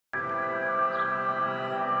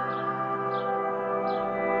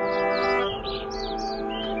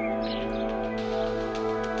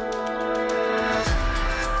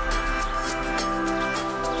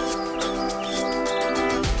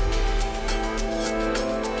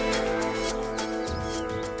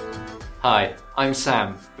Hi, I'm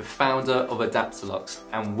Sam, the founder of ADAPTALUX,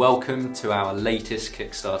 and welcome to our latest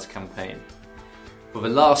Kickstarter campaign. For the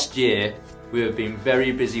last year, we have been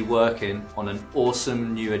very busy working on an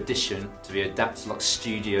awesome new addition to the ADAPTALUX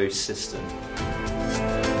Studio system.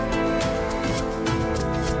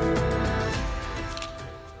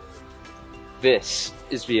 This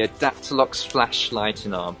is the ADAPTALUX Flash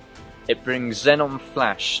lighting arm. It brings Xenon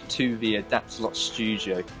Flash to the ADAPTALUX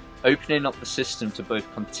Studio, opening up the system to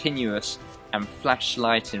both continuous and flash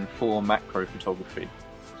lighting for macro photography.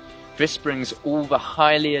 This brings all the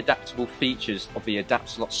highly adaptable features of the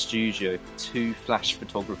ADAPTALUX Studio to flash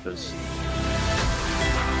photographers.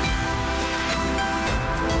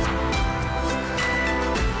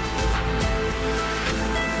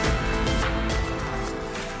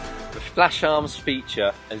 The flash arms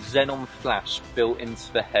feature a Xenon Flash built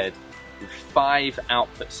into the head with 5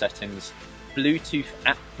 output settings, Bluetooth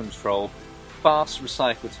app control, fast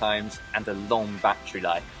recycle times and a long battery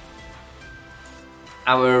life.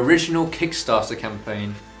 Our original Kickstarter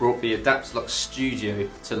campaign brought the ADAPTALUX Studio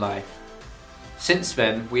to life. Since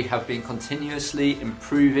then, we have been continuously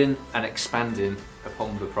improving and expanding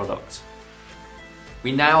upon the product.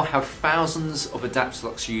 We now have thousands of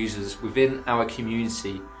ADAPTALUX users within our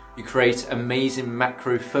community who create amazing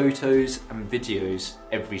macro photos and videos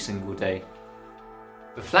every single day.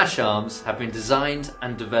 The flash arms have been designed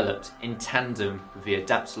and developed in tandem with the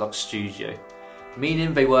ADAPTALUX Studio,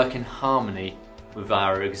 meaning they work in harmony with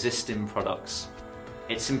our existing products.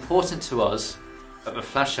 It's important to us that the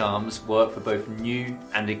flash arms work for both new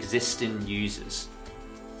and existing users.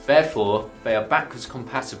 Therefore, they are backwards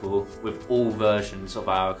compatible with all versions of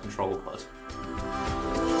our control pod.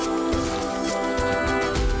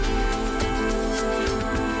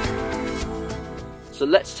 So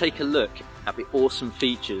let's take a look at the awesome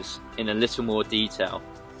features in a little more detail.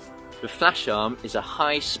 The flash arm is a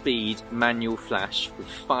high-speed manual flash with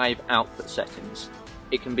 5 output settings.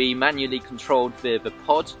 It can be manually controlled via the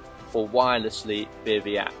pod or wirelessly via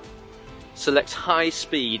the app. Select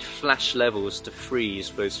high-speed flash levels to freeze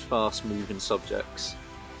those fast-moving subjects.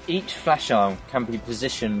 Each flash arm can be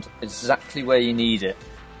positioned exactly where you need it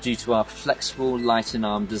due to our flexible lighting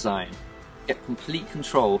arm design. Get complete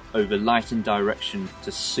control over lighting direction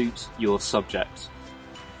to suit your subject.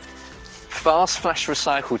 Fast flash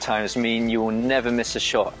recycle times mean you will never miss a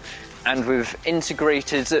shot, and with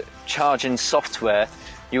integrated charging software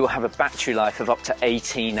you will have a battery life of up to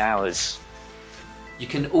 18 hours. You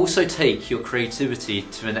can also take your creativity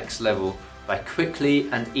to the next level by quickly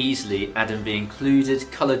and easily adding the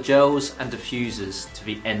included colour gels and diffusers to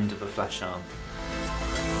the end of the flash arm.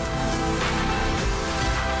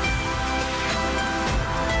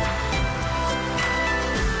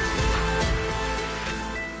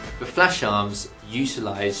 The flash arms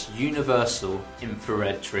utilise universal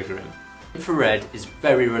infrared triggering. Infrared is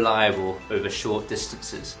very reliable over short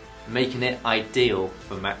distances, making it ideal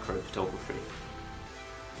for macro photography.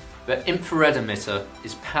 The infrared emitter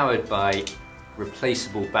is powered by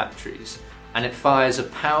replaceable batteries, and it fires a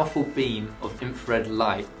powerful beam of infrared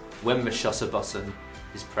light when the shutter button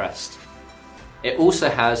is pressed. It also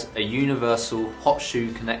has a universal hot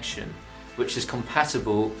shoe connection, which is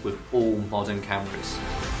compatible with all modern cameras.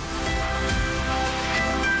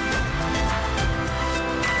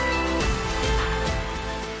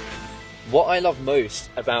 What I love most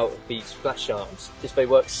about these flash arms is they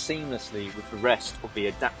work seamlessly with the rest of the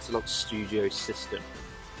ADAPTALUX Studio system.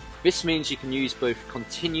 This means you can use both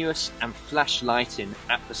continuous and flash lighting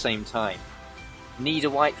at the same time. Need a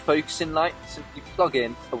white focusing light? Simply plug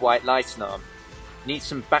in a white lighting arm. Need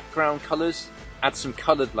some background colours? Add some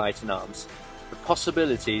coloured lighting arms. The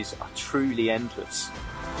possibilities are truly endless.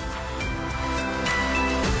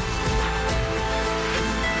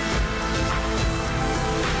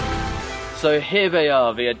 So here they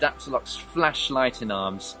are, the ADAPTALUX Flash lighting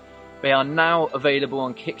arms. They are now available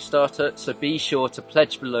on Kickstarter, so be sure to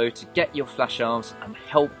pledge below to get your flash arms and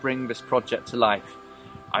help bring this project to life.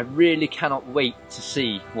 I really cannot wait to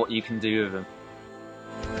see what you can do with them.